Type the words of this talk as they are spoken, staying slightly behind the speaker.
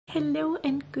Hello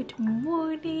and good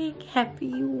morning,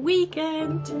 happy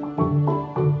weekend!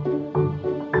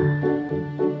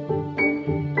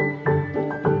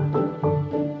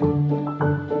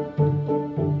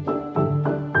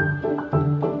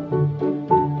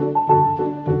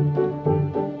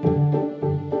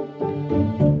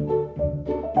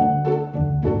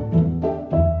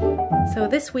 So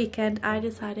this weekend I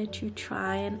decided to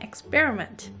try an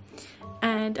experiment.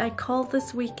 And I called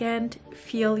this weekend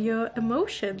Feel Your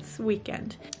Emotions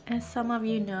Weekend. As some of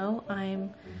you know,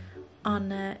 I'm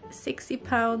on a 60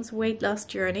 pounds weight loss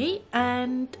journey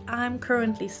and I'm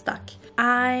currently stuck.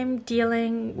 I'm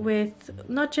dealing with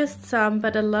not just some,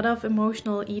 but a lot of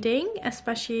emotional eating,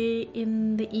 especially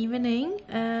in the evening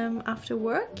after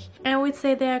work. And I would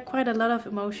say there are quite a lot of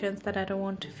emotions that I don't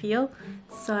want to feel,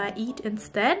 so I eat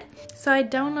instead. So I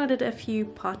downloaded a few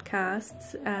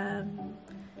podcasts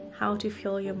how to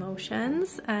feel your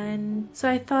emotions, and so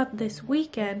I thought this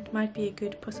weekend might be a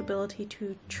good possibility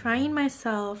to train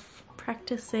myself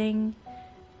practicing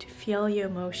to feel your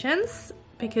emotions,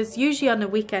 because usually on the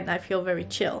weekend I feel very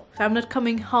chill. So I'm not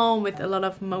coming home with a lot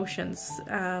of emotions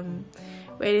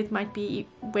where it might be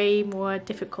way more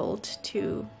difficult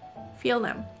to feel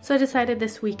them. So I decided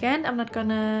this weekend I'm not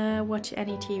gonna watch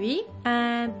any TV,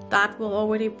 and that will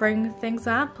already bring things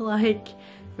up like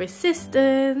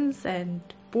resistance and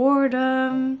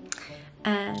boredom,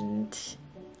 and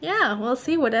yeah, we'll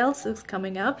see what else is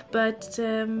coming up, but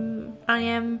I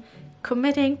am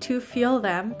committing to feel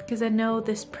them because I know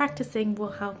this practicing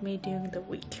will help me during the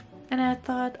week. And I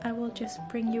thought I will just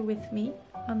bring you with me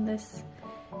on this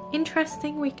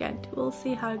interesting weekend. We'll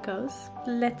see how it goes.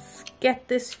 Let's get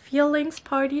this feelings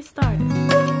party started.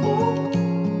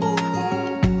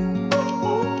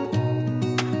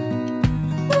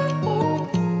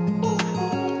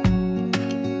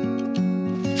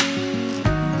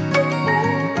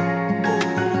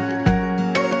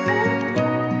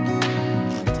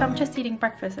 Just eating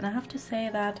breakfast, and I have to say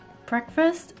that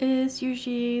breakfast is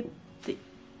usually the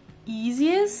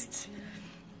easiest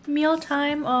meal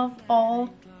time of all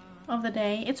of the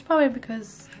day. It's probably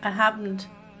because I haven't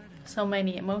so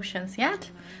many emotions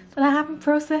yet that I haven't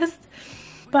processed,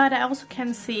 but I also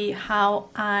can see how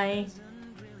I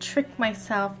trick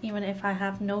myself even if I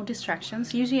have no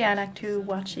distractions. Usually I like to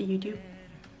watch a YouTube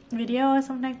video or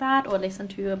something like that, or listen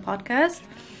to a podcast.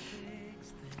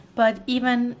 But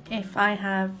even if I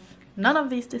have none of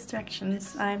these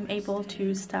distractions, I'm able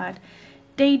to start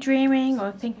daydreaming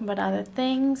or thinking about other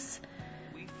things,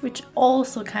 which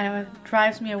also kind of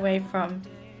drives me away from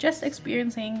just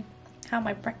experiencing how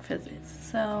my breakfast is.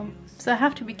 So I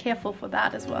have to be careful for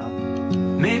that as well.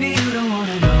 Maybe you don't want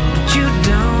to know, you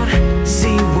don't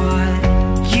see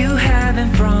what you have in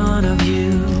front of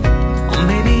you, or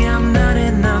maybe I'm not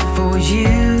enough for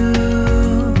you.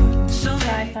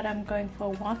 I thought I'm going for a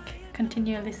walk,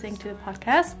 continue listening to the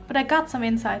podcast, but I got some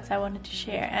insights I wanted to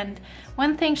share. And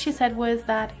one thing she said was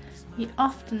that we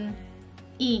often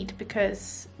eat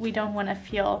because we don't want to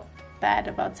feel bad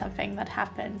about something that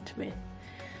happened with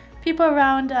people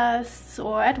around us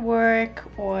or at work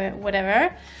or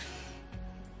whatever,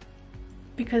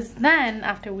 because then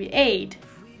after we ate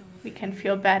we can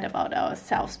feel bad about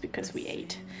ourselves because we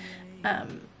ate.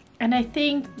 And I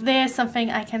think there's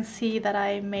something I can see that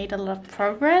I made a lot of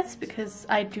progress, because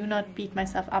I do not beat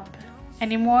myself up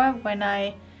anymore when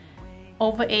I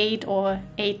overate or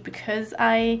ate because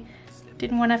I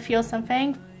didn't want to feel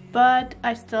something, but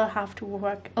I still have to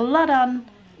work a lot on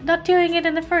not doing it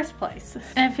in the first place.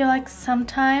 And I feel like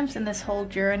sometimes in this whole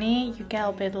journey you get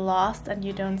a bit lost and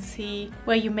you don't see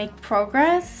where you make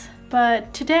progress.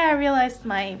 But today I realized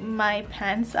my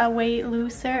pants are way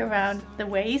looser around the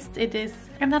waist.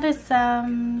 And that is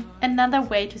another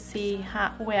way to see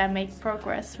where I make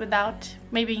progress without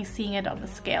maybe seeing it on the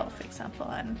scale, for example.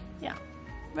 And yeah,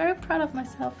 very proud of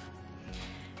myself.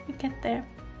 We get there.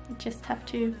 You just have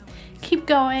to keep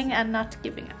going and not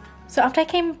giving up. So after I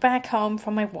came back home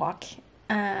from my walk,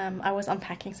 I was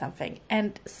unpacking something,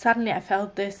 and suddenly I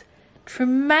felt this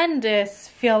tremendous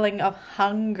feeling of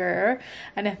hunger,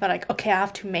 and I thought like, okay, I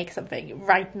have to make something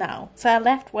right now. So I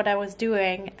left what I was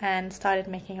doing and started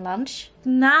making lunch.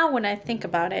 Now when I think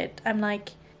about it, I'm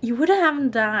like, you would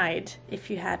have died if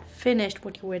you had finished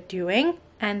what you were doing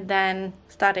and then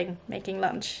starting making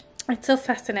lunch. It's so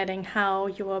fascinating how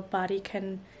your body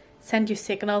can send you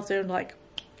signals and like,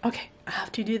 okay, I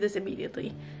have to do this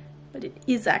immediately, but it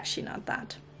is actually not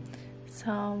that.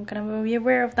 So I'm gonna be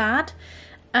aware of that.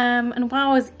 And while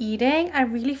I was eating, I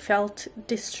really felt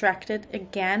distracted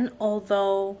again,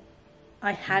 although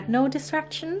I had no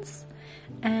distractions.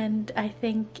 And I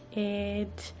think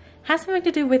it has something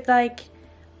to do with like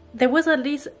there was at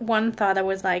least one thought that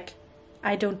was like,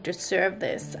 I don't deserve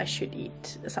this, I should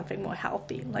eat something more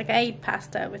healthy. Like, I ate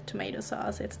pasta with tomato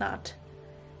sauce, it's not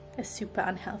a super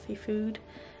unhealthy food.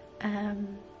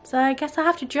 So I guess I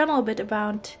have to journal a bit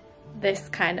about this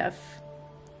kind of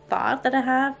thought that I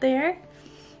have there,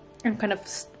 and kind of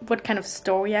what kind of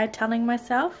story I'm telling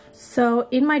myself. So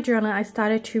in my journal I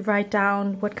started to write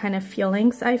down what kind of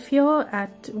feelings I feel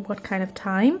at what kind of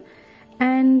time,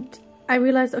 and I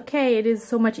realized, okay, it is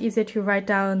so much easier to write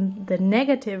down the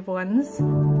negative ones.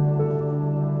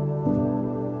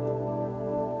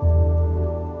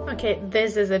 Okay,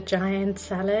 this is a giant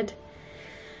salad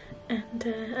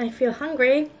and I feel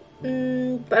hungry,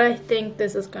 but I think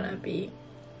this is gonna be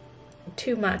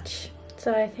too much.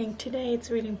 So I think today it's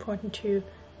really important to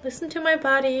listen to my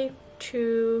body,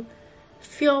 to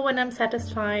feel when I'm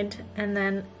satisfied, and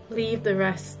then leave the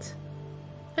rest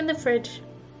in the fridge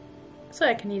so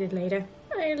I can eat it later.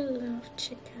 I love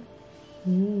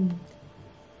chicken.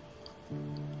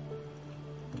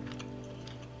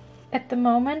 At the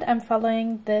moment I'm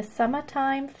following the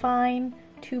Summertime Fine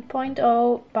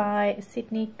 2.0 by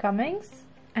Sydney Cummings.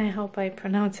 I hope I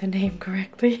pronounce her name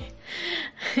correctly.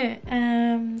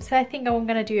 So I think I'm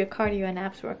gonna do a cardio and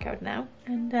abs workout now,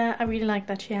 and I really like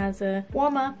that she has a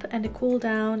warm-up and a cool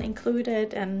down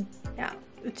included, and yeah,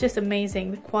 it's just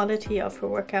amazing the quality of her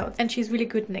workouts, and she's really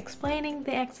good in explaining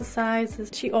the exercises.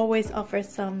 She always offers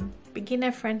some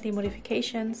beginner-friendly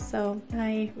modifications, so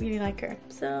I really like her.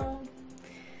 So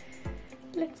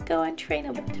let's go and train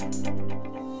a bit.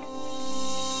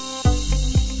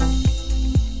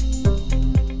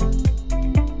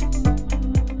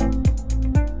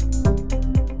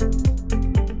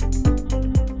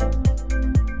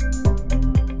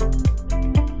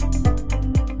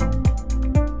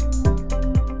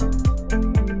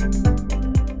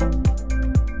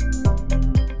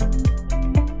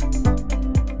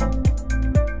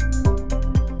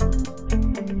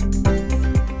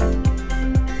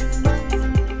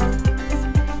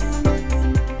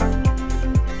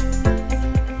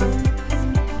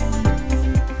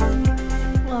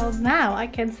 I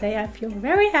can say I feel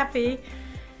very happy.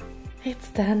 It's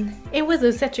done. It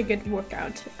was such a good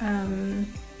workout.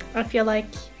 I feel like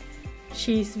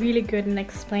she's really good in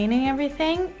explaining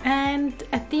everything, and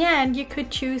at the end you could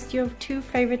choose your 2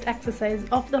 favorite exercises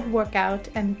of the workout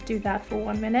and do that for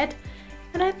 1 minute,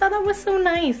 and I thought that was so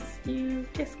nice. You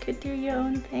just could do your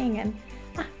own thing, and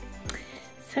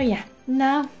so yeah,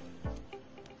 now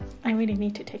I really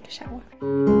need to take a shower.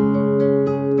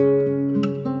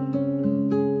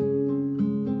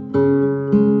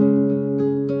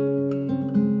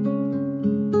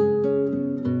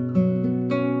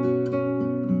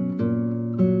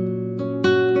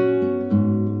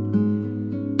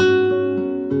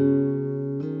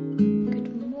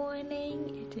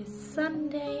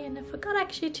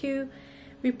 Actually to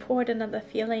report another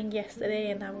feeling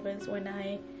yesterday, and that was when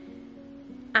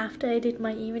after I did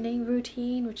my evening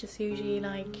routine, which is usually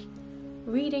like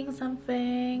reading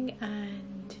something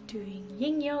and doing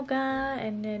yin yoga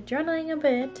and journaling a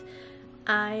bit,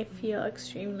 I feel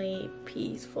extremely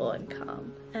peaceful and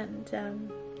calm, and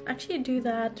actually do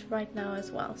that right now as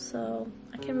well, so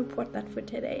I can report that for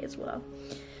today as well.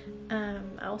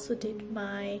 I also did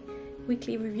my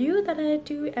weekly review that I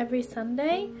do every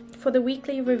Sunday. For the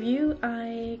weekly review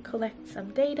I collect some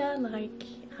data, like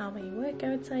how many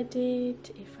workouts I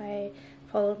did, if I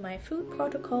followed my food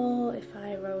protocol, if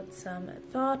I wrote some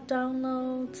thought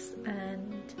downloads,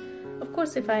 and of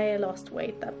course if I lost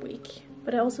weight that week.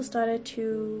 But I also started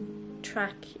to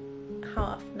track how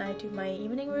often I do my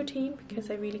evening routine,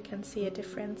 because I really can see a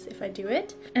difference if I do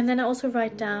it. And then I also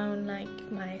write down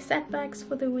like my setbacks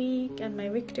for the week and my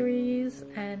victories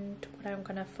and what I'm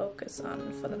gonna focus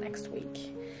on for the next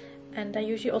week. And I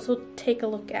usually also take a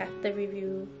look at the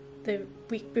review the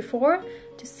week before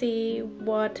to see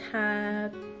what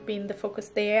had been the focus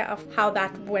there, of how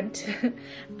that went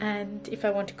and if I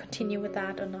want to continue with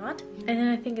that or not. And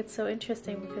I think it's so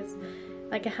interesting because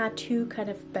like I had 2 kind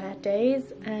of bad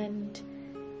days, and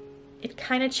it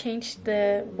kind of changed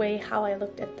the way how I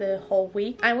looked at the whole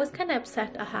week. I was kind of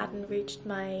upset I hadn't reached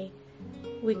my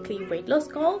weekly weight loss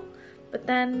goal, but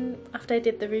then after I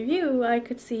did the review I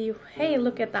could see, hey,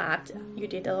 look at that, you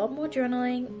did a lot more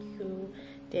journaling, you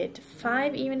did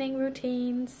 5 evening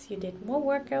routines, you did more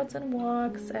workouts and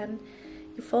walks, and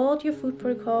you followed your food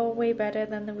protocol way better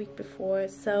than the week before.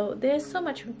 So there's so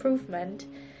much improvement,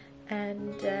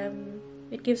 and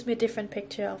it gives me a different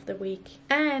picture of the week.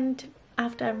 And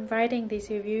after I'm writing these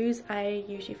reviews I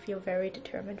usually feel very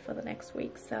determined for the next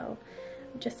week, so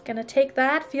I'm just gonna take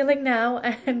that feeling now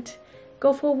and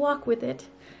go for a walk with it.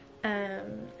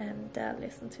 and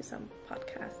listen to some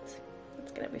podcasts.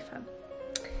 It's gonna be fun.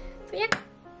 So yeah.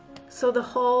 So the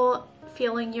whole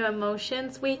feeling your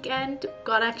emotions weekend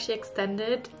got actually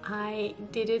extended. I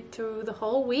did it through the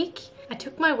whole week. I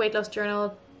took my weight loss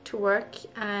journal to work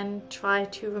and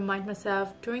tried to remind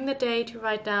myself during the day to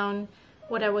write down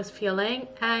what I was feeling,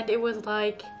 and it was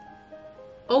like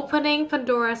opening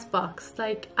Pandora's box.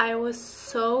 Like, I was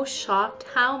so shocked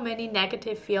how many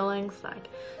negative feelings like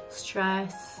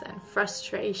stress and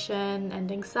frustration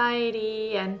and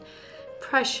anxiety and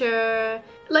pressure,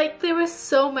 like there were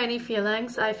so many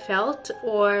feelings I felt,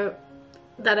 or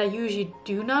that I usually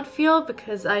do not feel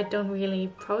because I don't really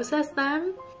process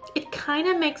them. It kind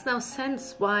of makes no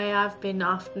sense why I've been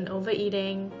often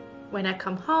overeating when I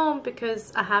come home,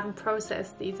 because I haven't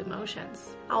processed these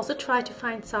emotions. I also try to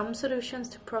find some solutions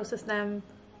to process them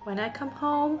when I come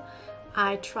home.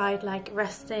 I tried like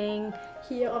resting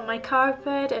here on my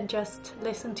carpet and just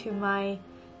listen to my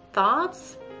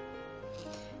thoughts.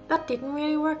 That didn't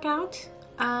really work out.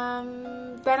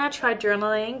 Then I tried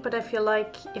journaling, but I feel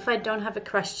like if I don't have a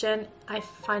question, I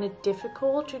find it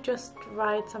difficult to just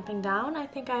write something down. I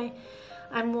think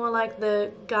I'm more like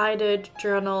the guided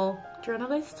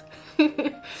journalist.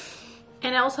 And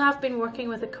I also have been working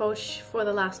with a coach for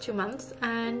the last 2 months,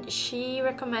 and she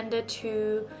recommended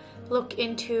to look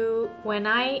into when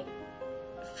I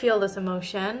feel this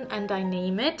emotion and I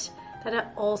name it, that I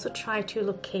also try to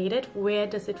locate it. Where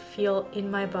does it feel in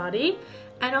my body?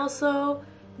 And also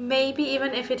maybe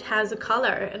even if it has a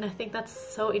color. And I think that's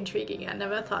so intriguing. I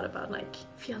never thought about like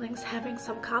feelings having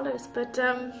some colors, but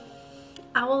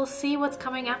I will see what's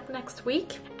coming up next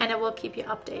week and I will keep you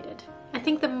updated. I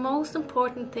think the most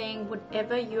important thing,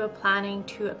 whatever you are planning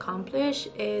to accomplish,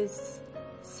 is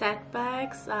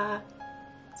setbacks are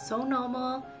so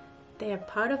normal. They are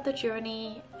part of the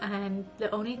journey, and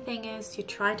the only thing is you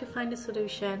try to find a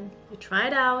solution, you try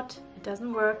it out, it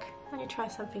doesn't work, and you try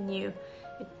something new.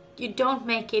 You don't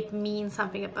make it mean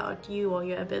something about you or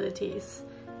your abilities.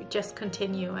 You just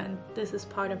continue, and this is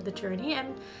part of the journey.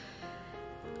 And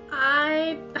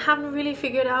I haven't really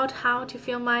figured out how to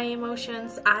feel my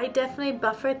emotions. I definitely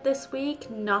buffered this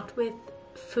week, not with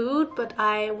food, but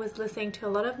I was listening to a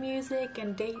lot of music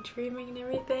and daydreaming and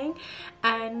everything,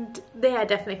 and there I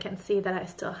definitely can see that I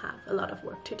still have a lot of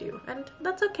work to do, and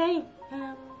that's okay.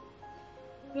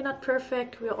 We're not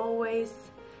perfect, we're always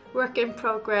work in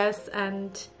progress,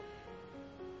 and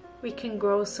we can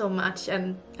grow so much,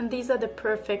 and these are the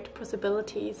perfect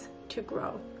possibilities to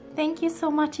grow. Thank you so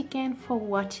much again for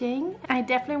watching. I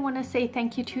definitely want to say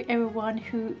thank you to everyone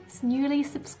who's newly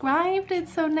subscribed.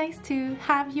 It's so nice to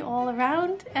have you all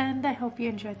around, and I hope you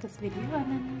enjoyed this video, and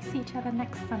then we see each other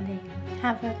next Sunday.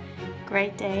 Have a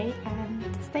great day and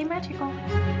stay magical.